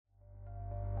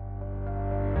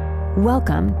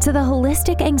Welcome to the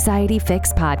Holistic Anxiety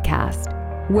Fix podcast,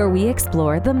 where we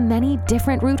explore the many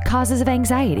different root causes of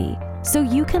anxiety so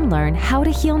you can learn how to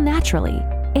heal naturally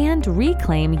and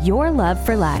reclaim your love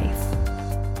for life.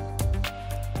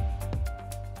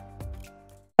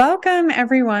 Welcome,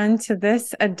 everyone, to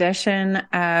this edition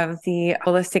of the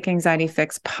Holistic Anxiety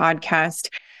Fix podcast.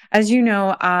 As you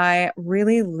know, I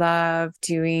really love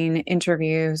doing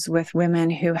interviews with women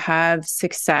who have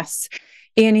success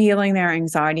in healing their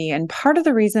anxiety. And part of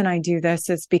the reason I do this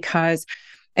is because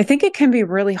I think it can be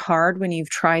really hard when you've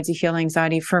tried to heal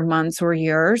anxiety for months or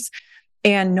years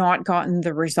and not gotten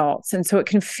the results. And so it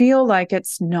can feel like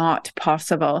it's not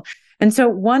possible. And so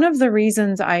one of the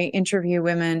reasons I interview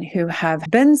women who have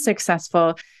been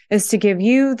successful is to give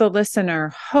you, the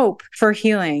listener, hope for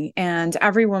healing. And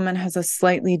every woman has a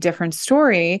slightly different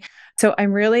story. So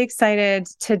I'm really excited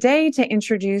today to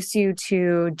introduce you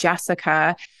to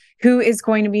Jessica, who is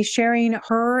going to be sharing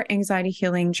her anxiety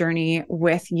healing journey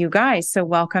with you guys. So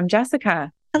welcome,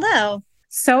 Jessica. Hello.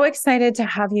 So excited to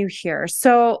have you here.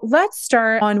 So let's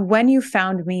start on when you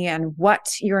found me and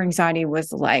what your anxiety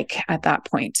was like at that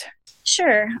point.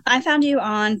 Sure. I found you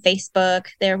on Facebook.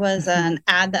 There was an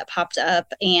ad that popped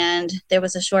up and there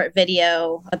was a short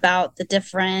video about the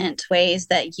different ways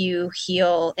that you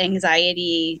heal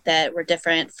anxiety that were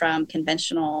different from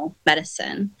conventional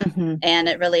medicine. And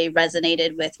it really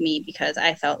resonated with me because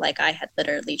I felt like I had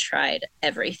literally tried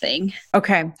everything.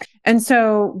 Okay. And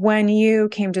so when you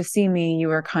came to see me, you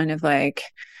were kind of like,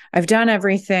 I've done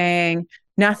everything.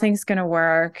 Nothing's going to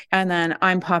work. And then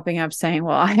I'm popping up saying,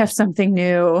 well, I have something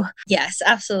new. Yes,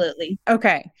 absolutely.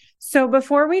 Okay. So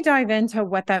before we dive into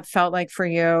what that felt like for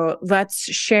you, let's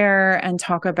share and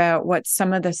talk about what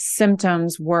some of the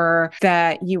symptoms were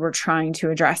that you were trying to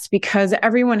address, because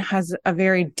everyone has a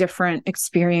very different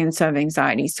experience of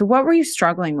anxiety. So what were you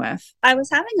struggling with? I was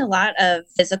having a lot of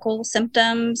physical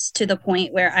symptoms to the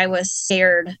point where I was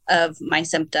scared of my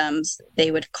symptoms. They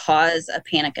would cause a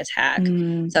panic attack.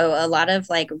 So a lot of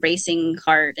like racing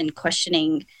heart and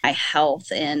questioning my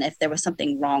health and if there was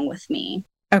something wrong with me.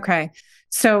 Okay.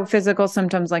 So physical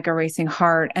symptoms like a racing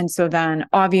heart. And so then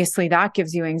obviously that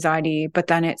gives you anxiety, but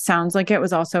then it sounds like it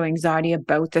was also anxiety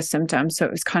about the symptoms. So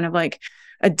it was kind of like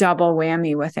a double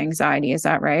whammy with anxiety. Is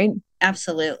that right?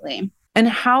 Absolutely. And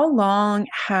how long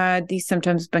had these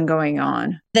symptoms been going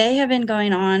on? They have been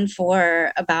going on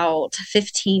for about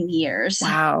 15 years.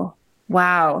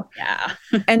 Wow. Yeah.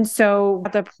 And so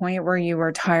at the point where you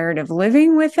were tired of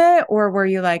living with it, or were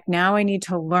you like, now I need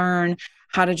to learn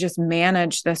how to just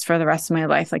manage this for the rest of my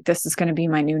life? Like, this is going to be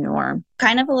my new norm.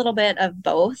 Kind of a little bit of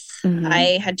both.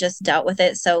 I had just dealt with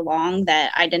it so long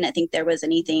that I didn't think there was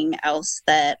anything else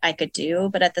that I could do.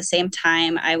 But at the same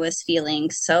time, I was feeling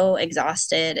so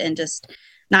exhausted and just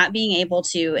not being able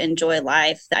to enjoy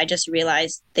life. I just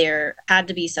realized there had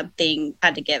to be something,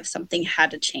 had to give, something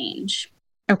had to change.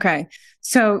 Okay.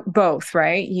 So both,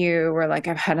 right? You were like,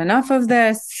 I've had enough of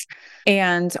this.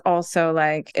 And also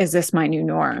like, is this my new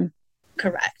norm?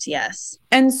 Correct. Yes.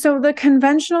 And so the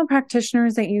conventional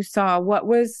practitioners that you saw, what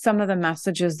was some of the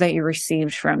messages that you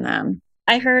received from them?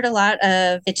 I heard a lot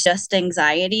of it's just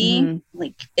anxiety,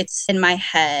 like it's in my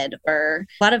head, or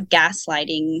a lot of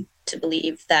gaslighting to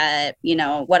believe that, you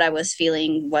know, what I was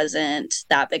feeling wasn't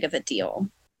that big of a deal.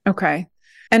 Okay.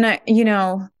 And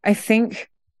I think,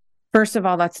 first of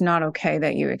all, that's not okay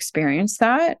that you experienced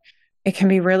that. It can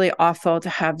be really awful to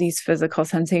have these physical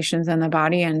sensations in the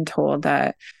body and told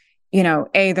that, you know,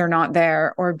 A, they're not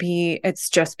there, or B, it's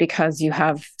just because you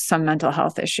have some mental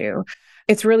health issue.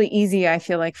 It's really easy, I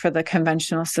feel like, for the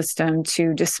conventional system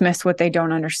to dismiss what they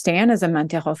don't understand as a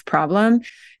mental health problem.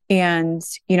 And,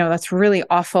 you know, that's really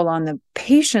awful on the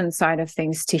patient side of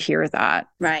things to hear that.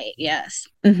 Right. Yes.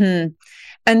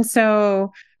 And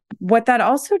so what that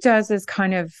also does is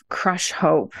kind of crush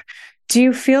hope. Do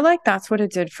you feel like that's what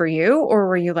it did for you? Or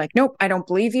were you like, nope, I don't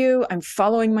believe you. I'm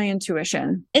following my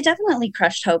intuition? It definitely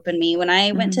crushed hope in me when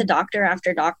I went to doctor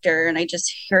after doctor and I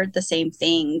just heard the same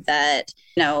thing that,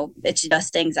 you know, it's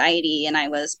just anxiety. And I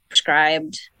was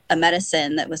prescribed a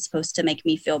medicine that was supposed to make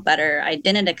me feel better. I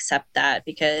didn't accept that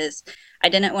because I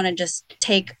didn't want to just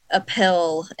take a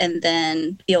pill and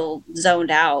then feel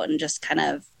zoned out and just kind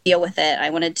of deal with it. I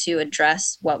wanted to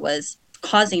address what was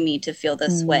causing me to feel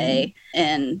this way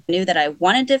and knew that I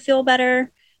wanted to feel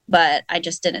better, but I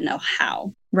just didn't know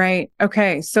how. Right.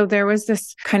 Okay. So there was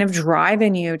this kind of drive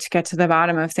in you to get to the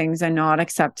bottom of things and not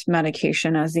accept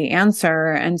medication as the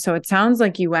answer. And so it sounds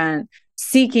like you went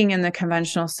seeking in the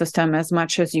conventional system as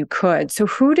much as you could. So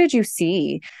who did you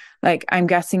see? Like, I'm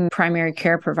guessing primary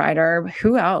care provider.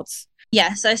 Who else?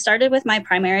 Yes, I started with my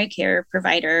primary care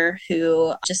provider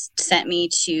who just sent me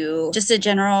to just a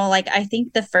general, like, I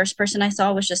think the first person I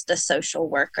saw was just a social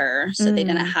worker. So they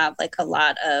didn't have like a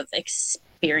lot of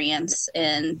experience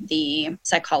in the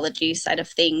psychology side of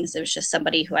things. It was just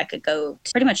somebody who I could go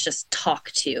to pretty much just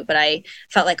talk to, but I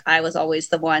felt like I was always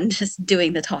the one just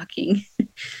doing the talking.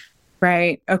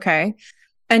 Right. Okay.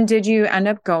 And did you end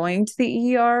up going to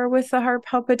the ER with the heart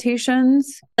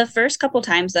palpitations? The first couple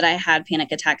times that I had panic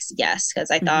attacks, yes,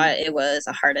 because I thought it was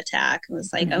a heart attack. It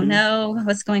was like, oh no,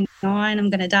 what's going on? I'm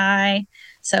going to die.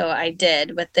 So I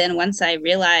did. But then once I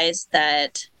realized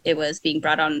that it was being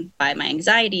brought on by my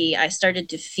anxiety, I started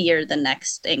to fear the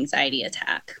next anxiety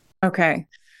attack. Okay.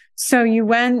 So you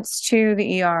went to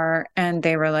the ER and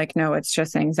they were like, no, it's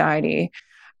just anxiety.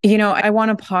 I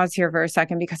want to pause here for a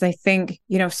second because I think,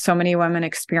 so many women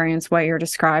experience what you're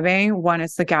describing. One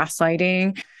is the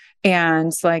gaslighting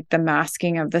and like the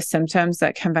masking of the symptoms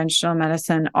that conventional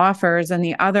medicine offers. And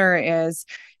the other is,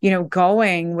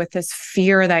 going with this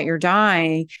fear that you're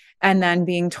dying and then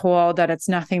being told that it's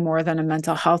nothing more than a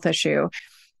mental health issue.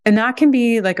 And that can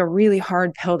be like a really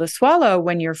hard pill to swallow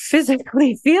when you're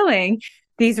physically feeling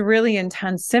these really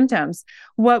intense symptoms.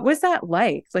 What was that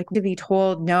like? Like to be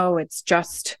told, no, it's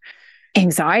just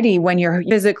anxiety when you're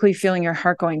physically feeling your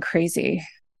heart going crazy?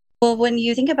 Well, when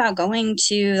you think about going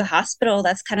to the hospital,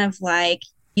 that's kind of like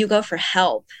you go for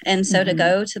help. And so to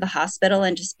go to the hospital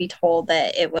and just be told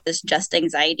that it was just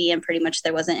anxiety and pretty much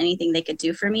there wasn't anything they could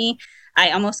do for me,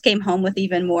 I almost came home with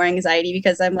even more anxiety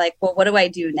because I'm like, well, what do I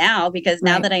do now? Because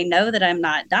now that I know that I'm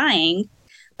not dying,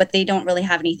 but they don't really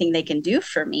have anything they can do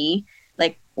for me,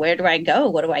 like, where do I go?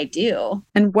 What do I do?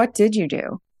 And what did you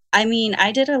do? I mean,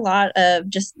 I did a lot of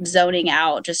just zoning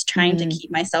out, just trying to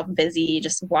keep myself busy,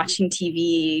 just watching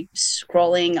TV,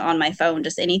 scrolling on my phone,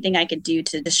 just anything I could do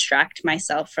to distract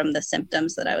myself from the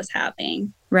symptoms that I was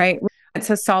having. Right. It's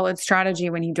a solid strategy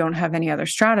when you don't have any other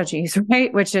strategies,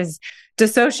 right? Which is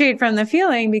dissociate from the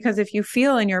feeling, because if you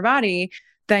feel in your body,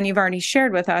 then you've already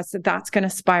shared with us that that's going to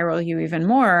spiral you even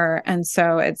more. And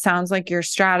so it sounds like your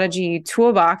strategy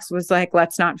toolbox was like,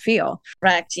 let's not feel.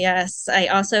 Correct. Yes. I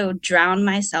also drowned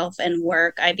myself in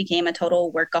work. I became a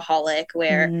total workaholic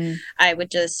where I would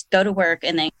just go to work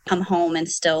and then come home and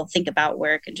still think about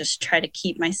work and just try to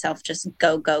keep myself just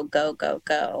go, go, go, go,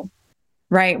 go.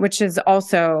 Right. Which is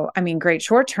also, great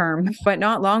short term, but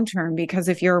not long term, because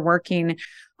if you're working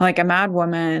like a mad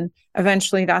woman,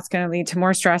 eventually that's going to lead to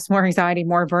more stress, more anxiety,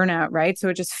 more burnout. Right. So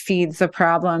it just feeds the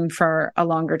problem for a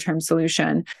longer term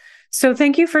solution. So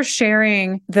thank you for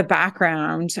sharing the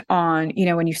background on,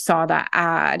 when you saw that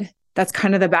ad. That's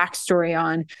kind of the backstory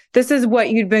on this is what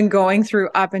you'd been going through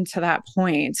up until that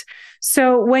point.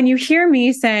 So when you hear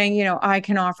me saying, I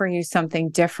can offer you something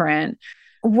different,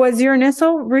 was your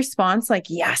initial response like,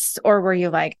 yes? Or were you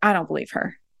like, I don't believe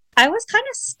her? I was kind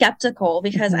of skeptical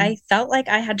because I felt like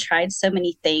I had tried so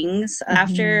many things.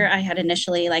 After I had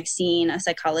initially seen a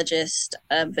psychologist,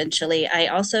 eventually, I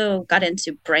also got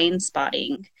into brain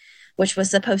spotting, which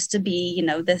was supposed to be,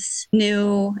 this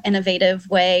new innovative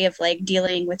way of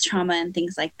dealing with trauma and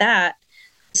things like that.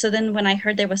 So then when I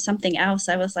heard there was something else,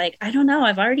 I was like, I don't know,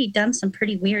 I've already done some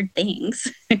pretty weird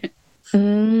things.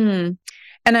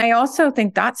 And I also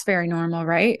think that's very normal,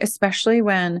 right? Especially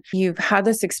when you've had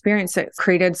this experience that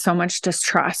created so much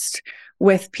distrust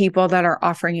with people that are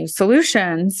offering you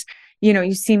solutions.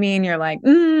 You see me and you're like,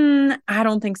 I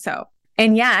don't think so.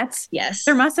 And yet, yes,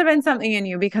 there must have been something in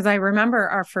you, because I remember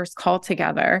our first call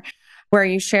together where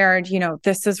you shared,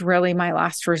 this is really my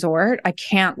last resort. I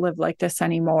can't live like this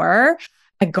anymore.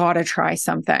 I gotta try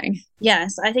something.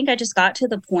 Yes, I think I just got to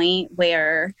the point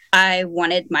where I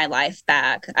wanted my life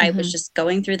back. I was just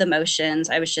going through the motions.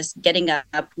 I was just getting up,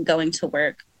 going to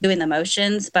work, doing the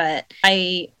motions. But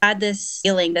I had this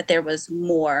feeling that there was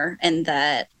more and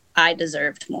that I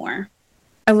deserved more.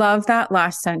 I love that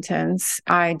last sentence.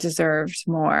 I deserved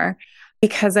more.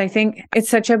 Because I think it's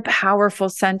such a powerful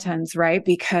sentence, right?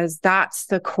 Because that's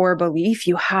the core belief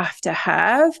you have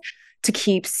to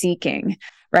keep seeking,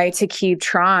 right? To keep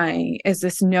trying, is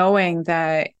this knowing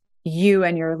that you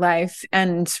and your life,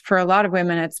 and for a lot of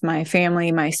women, it's my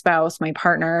family, my spouse, my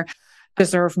partner,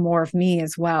 deserve more of me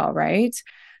as well, right?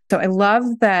 So I love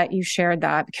that you shared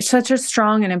that, because it's such a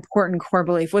strong and important core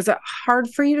belief. Was it hard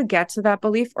for you to get to that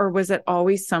belief, or was it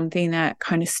always something that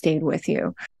kind of stayed with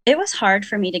you? It was hard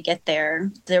for me to get there.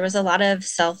 There was a lot of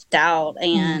self-doubt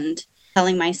and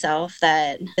telling myself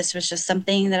that this was just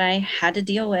something that I had to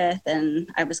deal with and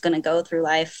I was going to go through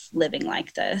life living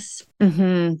like this.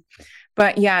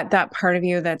 But yeah, that part of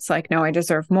you that's like, no, I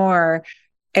deserve more,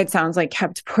 it sounds like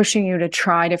kept pushing you to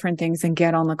try different things and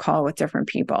get on the call with different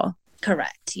people.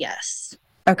 Correct. Yes.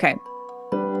 Okay.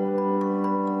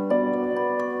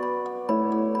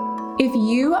 If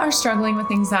you are struggling with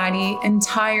anxiety and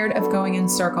tired of going in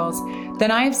circles,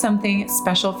 then I have something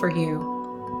special for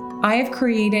you. I have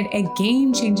created a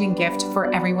game-changing gift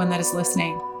for everyone that is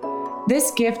listening. This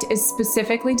gift is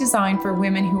specifically designed for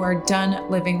women who are done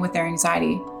living with their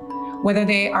anxiety. Whether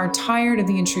they are tired of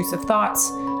the intrusive thoughts,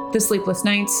 the sleepless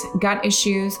nights, gut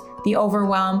issues, the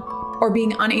overwhelm, or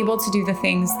being unable to do the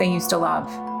things they used to love.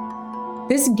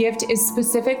 This gift is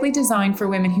specifically designed for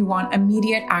women who want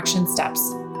immediate action steps.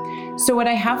 So what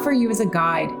I have for you is a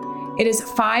guide. It is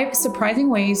 5 surprising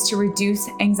ways to reduce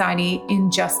anxiety in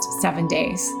just 7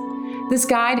 days. This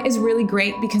guide is really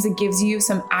great because it gives you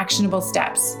some actionable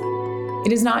steps.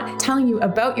 It is not telling you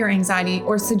about your anxiety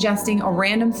or suggesting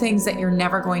random things that you're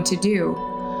never going to do,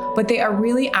 but they are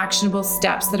really actionable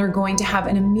steps that are going to have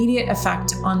an immediate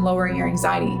effect on lowering your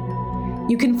anxiety.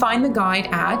 You can find the guide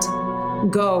at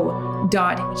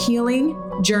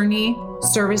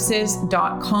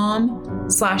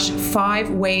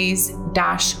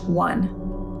go.healingjourneyservices.com/5ways-1.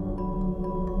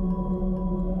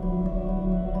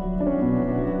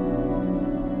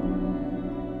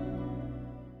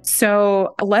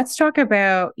 So let's talk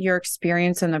about your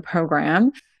experience in the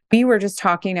program. We were just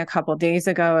talking a couple of days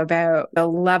ago about the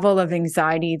level of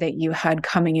anxiety that you had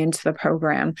coming into the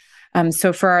program.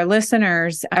 So for our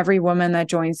listeners, every woman that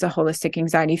joins the Holistic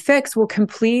Anxiety Fix will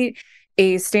complete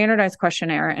a standardized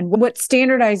questionnaire. And what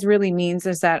standardized really means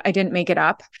is that I didn't make it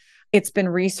up. It's been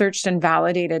researched and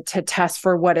validated to test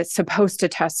for what it's supposed to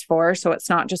test for. So it's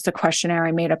not just a questionnaire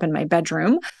I made up in my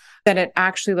bedroom, that it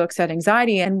actually looks at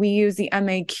anxiety. And we use the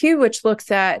MAQ, which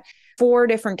looks at 4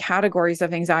 different categories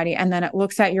of anxiety, and then it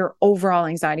looks at your overall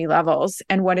anxiety levels.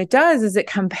 And what it does is it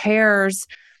compares,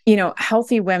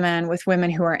 healthy women with women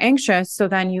who are anxious. So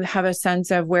then you have a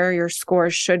sense of where your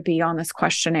scores should be on this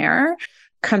questionnaire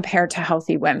compared to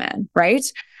healthy women, right?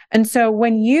 And so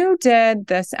when you did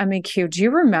this MAQ, do you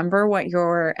remember what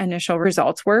your initial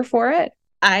results were for it?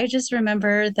 I just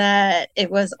remember that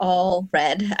it was all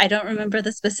red. I don't remember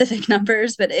the specific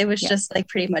numbers, but it was just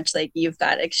pretty much you've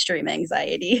got extreme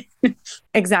anxiety.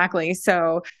 Exactly.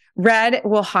 So red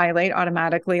will highlight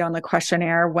automatically on the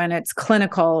questionnaire when it's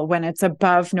clinical, when it's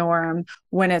above norm,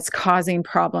 when it's causing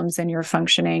problems in your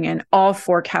functioning, and all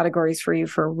 4 categories for you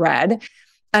for red.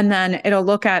 And then it'll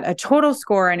look at a total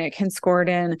score, and it can score it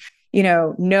in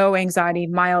no anxiety,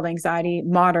 mild anxiety,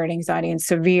 moderate anxiety, and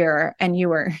severe. And you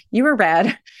were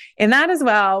red in that as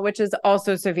well, which is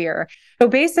also severe. So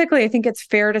basically, I think it's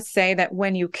fair to say that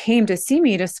when you came to see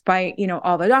me, despite,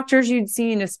 all the doctors you'd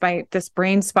seen, despite this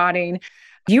brain spotting,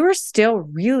 you were still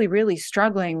really, really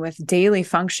struggling with daily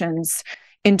functions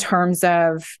in terms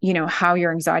of, how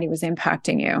your anxiety was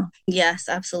impacting you. Yes,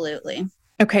 absolutely.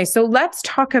 Okay. So let's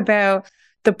talk about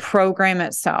the program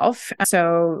itself.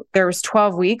 So there was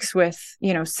 12 weeks with,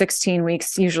 16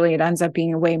 weeks, usually it ends up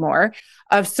being way more,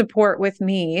 of support with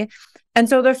me. And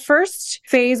so the first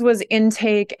phase was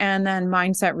intake and then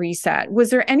mindset reset. Was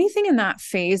there anything in that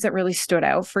phase that really stood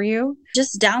out for you?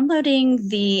 Just downloading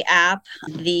the app,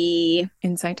 the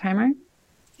Insight Timer?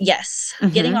 Yes.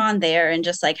 Mm-hmm. Getting on there and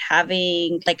just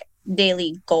having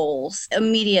daily goals.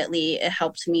 Immediately, it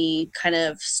helped me kind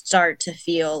of start to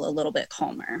feel a little bit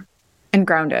calmer. And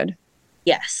grounded.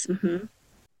 Yes. Mm-hmm.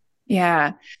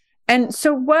 Yeah. And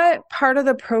so what part of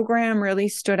the program really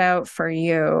stood out for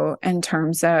you in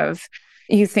terms of,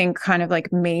 you think, kind of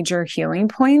major healing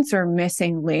points or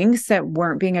missing links that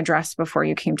weren't being addressed before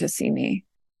you came to see me?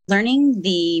 Learning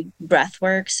the breath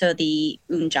work, so the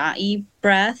Ujjayi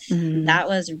breath, that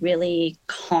was really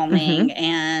calming.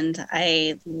 And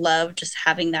I love just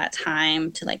having that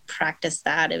time to practice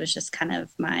that. It was just kind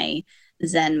of my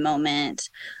Zen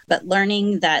moment. But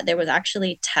learning that there was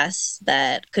actually tests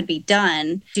that could be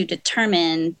done to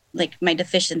determine my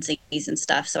deficiencies and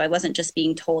stuff. So I wasn't just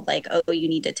being told oh, you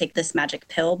need to take this magic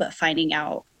pill, but finding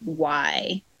out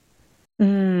why.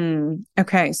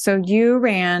 Okay. So you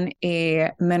ran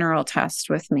a mineral test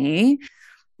with me.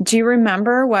 Do you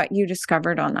remember what you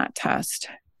discovered on that test?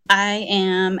 I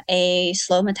am a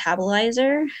slow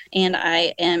metabolizer and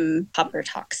I am copper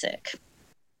toxic.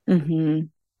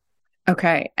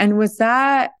 Okay. And was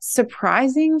that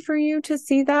surprising for you to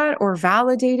see that, or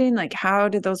validating? How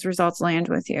did those results land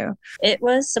with you? It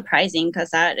was surprising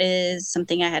because that is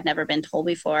something I had never been told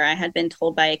before. I had been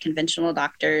told by conventional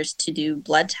doctors to do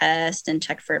blood tests and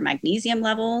check for magnesium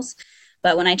levels.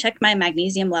 But when I checked my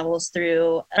magnesium levels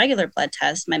through a regular blood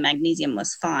test, my magnesium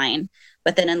was fine.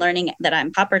 But then in learning that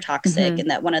I'm copper toxic and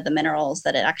that one of the minerals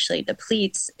that it actually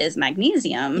depletes is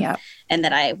magnesium, and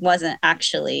that I wasn't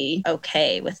actually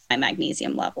okay with my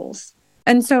magnesium levels.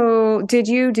 And so did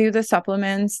you do the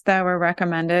supplements that were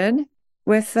recommended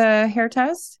with the hair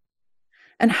test?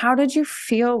 And how did you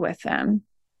feel with them?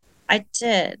 I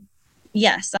did.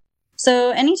 Yes.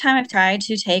 So anytime I've tried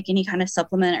to take any kind of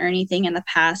supplement or anything in the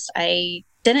past, I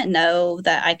didn't know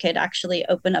that I could actually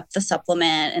open up the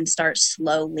supplement and start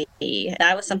slowly.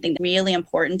 That was something really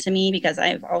important to me because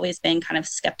I've always been kind of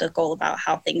skeptical about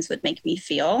how things would make me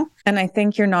feel. And I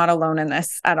think you're not alone in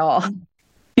this at all.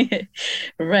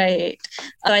 Right.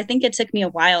 So I think it took me a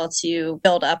while to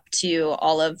build up to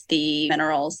all of the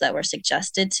minerals that were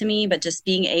suggested to me, but just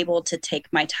being able to take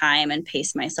my time and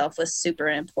pace myself was super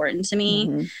important to me.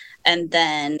 Mm-hmm. And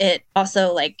then it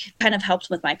also kind of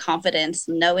helped with my confidence,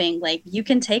 knowing you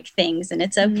can take things and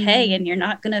it's okay and you're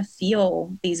not going to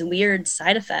feel these weird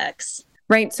side effects.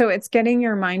 Right. So it's getting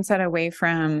your mindset away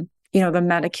from the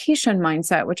medication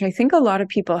mindset, which I think a lot of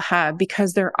people have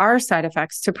because there are side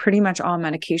effects to pretty much all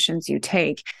medications you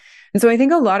take. And so I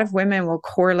think a lot of women will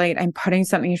correlate, I'm putting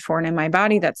something foreign in my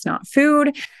body that's not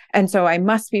food. And so I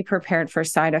must be prepared for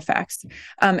side effects.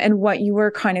 And what you were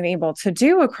kind of able to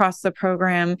do across the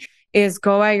program is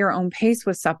go at your own pace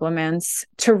with supplements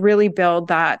to really build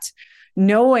that,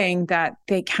 knowing that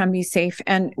they can be safe.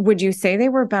 And would you say they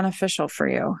were beneficial for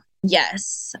you?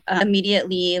 Yes.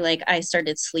 Immediately, I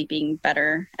started sleeping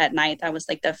better at night. That was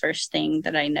the first thing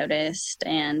that I noticed.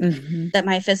 And that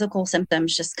my physical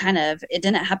symptoms just it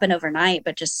didn't happen overnight,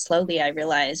 but just slowly I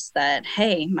realized that,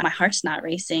 hey, my heart's not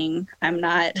racing. I'm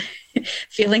not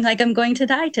feeling like I'm going to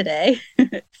die today.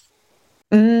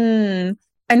 And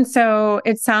so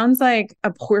it sounds like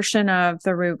a portion of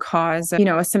the root cause,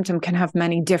 a symptom can have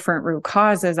many different root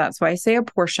causes. That's why I say a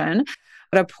portion.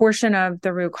 But a portion of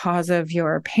the root cause of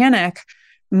your panic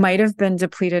might have been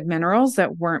depleted minerals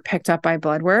that weren't picked up by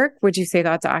blood work. Would you say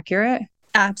that's accurate?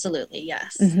 Absolutely,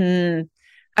 yes.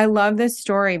 I love this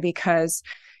story because,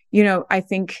 I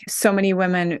think so many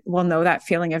women will know that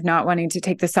feeling of not wanting to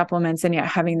take the supplements and yet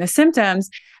having the symptoms.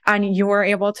 And you're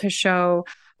able to show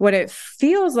what it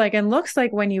feels like and looks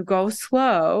like when you go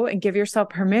slow and give yourself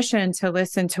permission to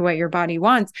listen to what your body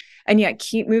wants and yet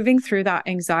keep moving through that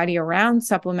anxiety around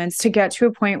supplements to get to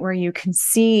a point where you can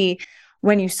see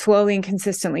when you slowly and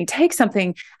consistently take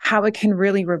something, how it can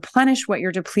really replenish what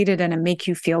you're depleted in and make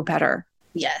you feel better.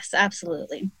 Yes,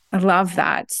 absolutely. I love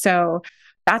that. So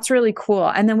that's really cool.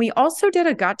 And then we also did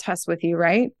a gut test with you,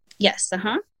 right? Yes.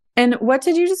 And what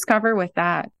did you discover with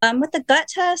that? With the gut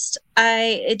test,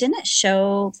 it didn't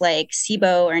show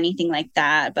SIBO or anything like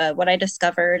that. But what I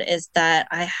discovered is that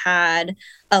I had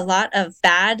a lot of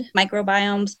bad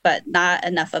microbiomes, but not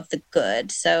enough of the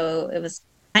good. So it was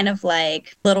kind of a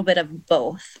little bit of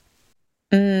both.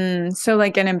 So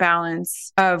an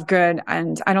imbalance of good,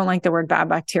 and I don't like the word bad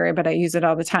bacteria, but I use it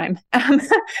all the time.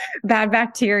 Bad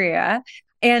bacteria.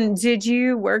 And did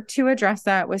you work to address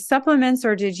that with supplements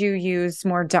or did you use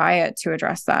more diet to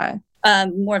address that?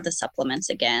 More of the supplements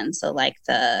again. So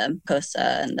the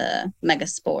Cosa and the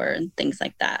Megaspore and things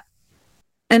like that.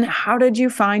 And how did you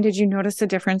notice a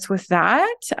difference with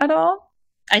that at all?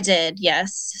 I did,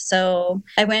 yes. So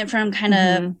I went from kind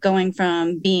of going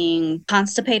from being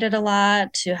constipated a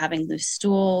lot to having loose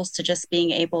stools to just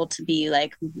being able to be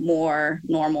more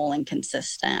normal and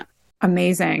consistent.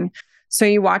 Amazing. So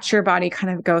you watch your body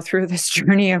kind of go through this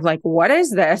journey of what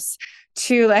is this,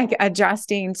 to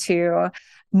adjusting to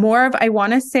more of, I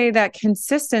want to say that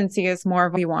consistency is more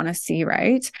of what we want to see,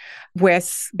 right?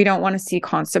 We don't want to see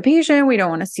constipation. We don't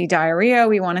want to see diarrhea.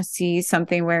 We want to see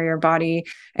something where your body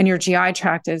and your GI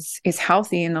tract is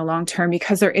healthy in the long term,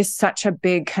 because there is such a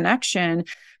big connection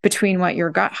between what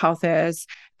your gut health is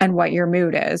and what your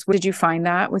mood is. Did you find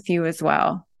that with you as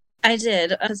well? I did.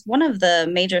 Because one of the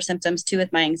major symptoms too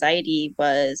with my anxiety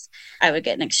was I would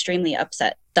get an extremely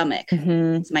upset stomach.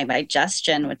 My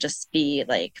digestion would just be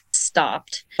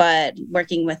stopped. But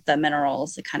working with the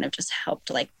minerals, it kind of just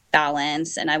helped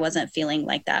balance. And I wasn't feeling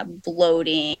that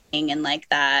bloating and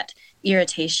that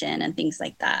irritation and things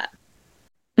like that.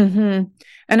 And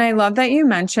I love that you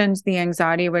mentioned the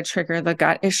anxiety would trigger the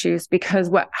gut issues, because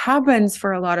what happens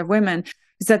for a lot of women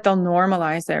is that they'll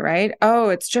normalize it, right? Oh,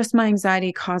 it's just my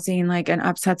anxiety causing an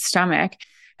upset stomach.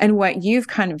 And what you've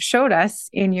kind of showed us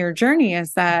in your journey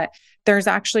is that there's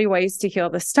actually ways to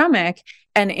heal the stomach.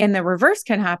 And in the reverse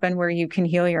can happen where you can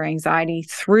heal your anxiety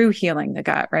through healing the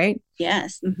gut, right?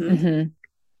 Yes.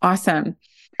 Awesome.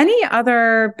 Any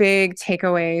other big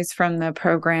takeaways from the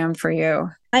program for you?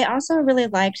 I also really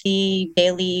liked the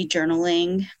daily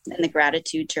journaling and the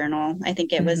gratitude journal. I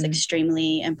think it was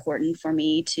extremely important for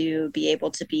me to be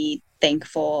able to be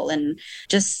thankful, and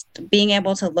just being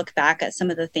able to look back at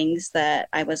some of the things that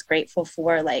I was grateful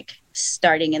for, like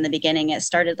starting in the beginning. It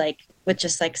started like with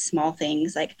just like small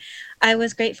things. Like I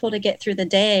was grateful to get through the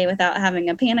day without having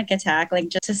a panic attack, like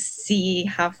just to see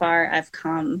how far I've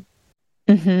come.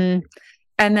 Mm-hmm.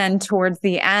 And then towards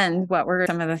the end, what were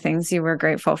some of the things you were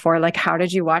grateful for? Like, how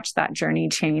did you watch that journey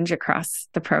change across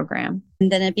the program?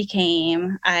 And then it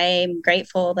became, I'm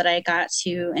grateful that I got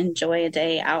to enjoy a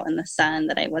day out in the sun,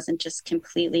 that I wasn't just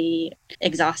completely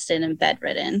exhausted and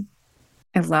bedridden.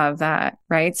 I love that,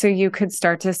 right? So you could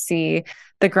start to see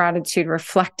the gratitude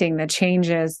reflecting the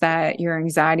changes that your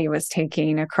anxiety was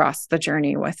taking across the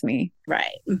journey with me.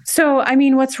 Right. So, I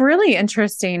mean, what's really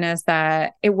interesting is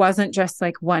that it wasn't just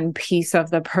like one piece of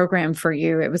the program for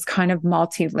you. It was kind of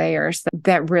multi-layers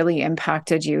that really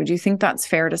impacted you. Do you think that's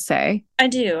fair to say? I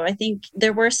do. I think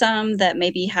there were some that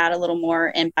maybe had a little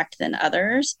more impact than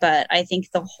others, but I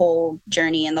think the whole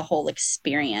journey and the whole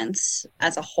experience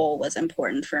as a whole was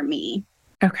important for me.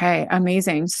 Okay,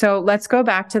 amazing. So let's go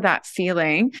back to that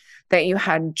feeling that you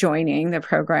had joining the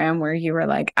program where you were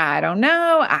like, I don't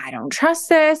know, I don't trust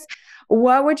this.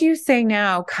 What would you say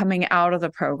now coming out of the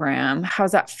program?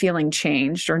 How's that feeling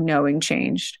changed or knowing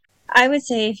changed? I would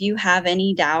say if you have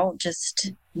any doubt,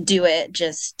 just do it.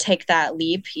 Just take that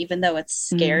leap, even though it's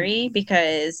scary,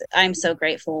 because I'm so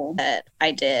grateful that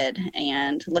I did.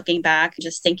 And looking back,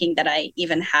 just thinking that I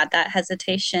even had that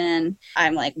hesitation,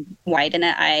 I'm like, why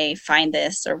didn't I find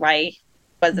this? Or why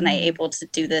wasn't I able to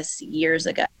do this years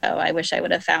ago? I wish I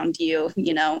would have found you,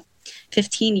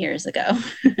 15 years ago.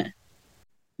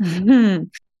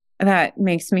 That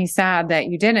makes me sad that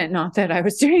you didn't. Not that I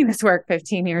was doing this work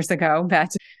 15 years ago,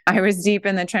 but I was deep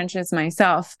in the trenches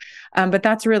myself. But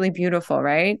that's really beautiful,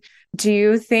 right? Do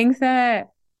you think that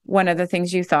one of the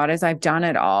things you thought is, I've done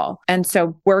it all? And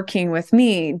so working with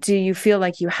me, do you feel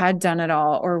like you had done it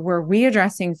all? Or were we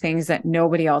addressing things that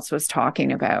nobody else was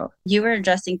talking about? You were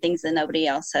addressing things that nobody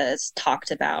else has talked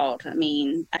about. I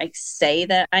mean, I say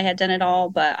that I had done it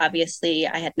all, but obviously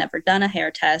I had never done a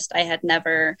hair test. I had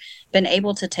never been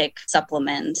able to take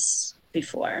supplements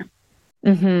before.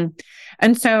 Mm-hmm.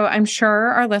 And so I'm sure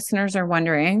our listeners are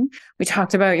wondering, we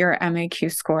talked about your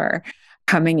MAQ score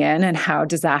coming in and how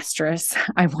disastrous,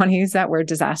 I want to use that word,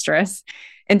 disastrous,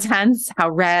 intense, how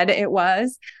red it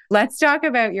was. Let's talk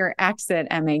about your exit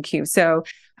MAQ. So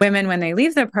women, when they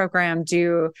leave the program,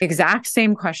 do the exact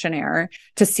same questionnaire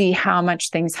to see how much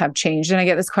things have changed. And I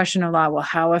get this question a lot, well,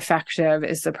 how effective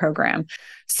is the program?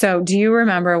 So do you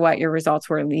remember what your results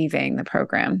were leaving the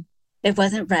program? It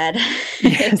wasn't red.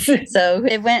 Yes. So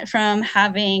it went from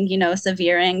having,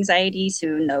 severe anxiety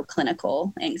to no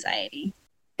clinical anxiety.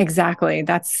 Exactly.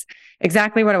 That's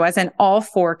exactly what it was. And all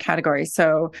 4 categories.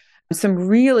 So some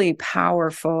really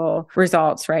powerful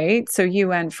results, right? So you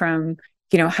went from,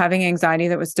 having anxiety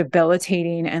that was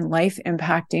debilitating and life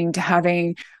impacting to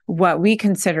having what we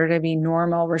consider to be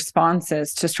normal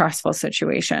responses to stressful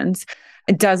situations.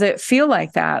 Does it feel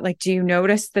like that? Like, do you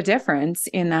notice the difference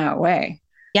in that way?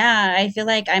 Yeah, I feel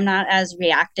like I'm not as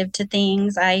reactive to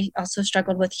things. I also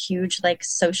struggled with huge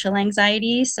social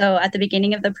anxiety. So at the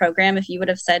beginning of the program, if you would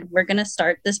have said, we're going to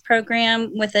start this program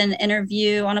with an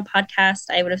interview on a podcast,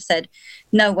 I would have said,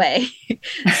 no way.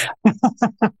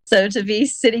 So to be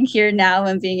sitting here now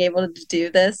and being able to do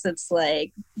this, it's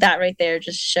like that right there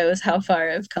just shows how far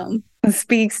I've come.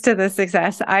 Speaks to the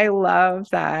success. I love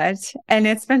that. And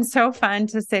it's been so fun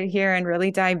to sit here and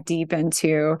really dive deep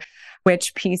into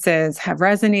which pieces have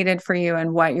resonated for you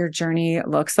and what your journey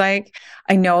looks like.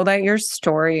 I know that your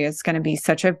story is going to be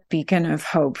such a beacon of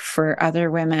hope for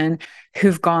other women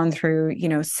who've gone through,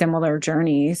 similar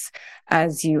journeys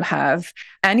as you have.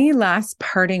 Any last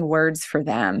parting words for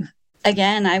them?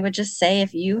 Again, I would just say,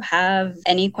 if you have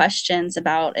any questions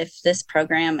about if this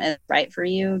program is right for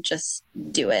you, just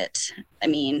do it. I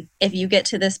mean, if you get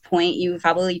to this point, you've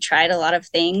probably tried a lot of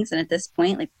things. And at this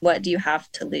point, what do you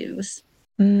have to lose?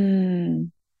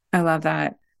 I love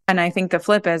that. And I think the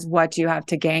flip is, what do you have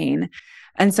to gain?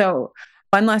 And so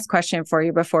one last question for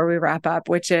you before we wrap up,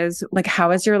 which is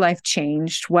how has your life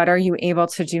changed? What are you able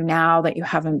to do now that you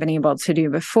haven't been able to do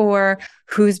before?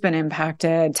 Who's been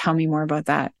impacted? Tell me more about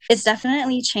that. It's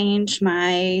definitely changed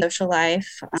my social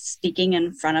life, speaking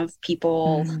in front of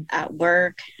people at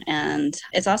work. And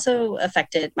it's also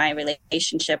affected my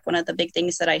relationship. One of the big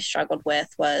things that I struggled with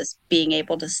was being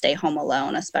able to stay home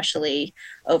alone, especially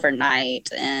overnight,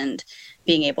 and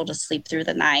being able to sleep through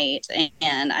the night.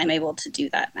 And I'm able to do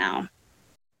that now.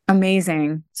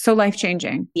 Amazing. So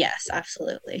life-changing. Yes,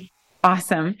 absolutely.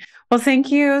 Awesome. Well, thank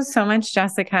you so much,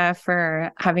 Jessica,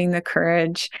 for having the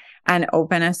courage and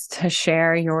openness to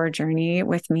share your journey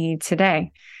with me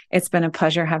today. It's been a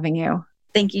pleasure having you.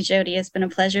 Thank you, Jody. It's been a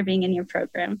pleasure being in your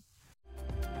program.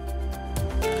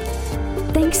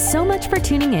 Thanks so much for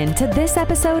tuning in to this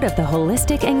episode of the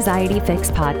Holistic Anxiety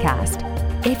Fix podcast.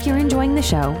 If you're enjoying the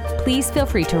show, please feel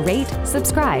free to rate,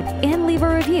 subscribe, and leave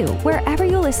a review wherever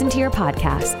you listen to your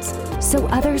podcasts, so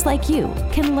others like you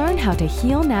can learn how to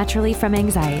heal naturally from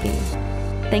anxiety.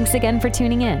 Thanks again for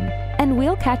tuning in, and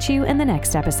we'll catch you in the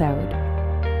next episode.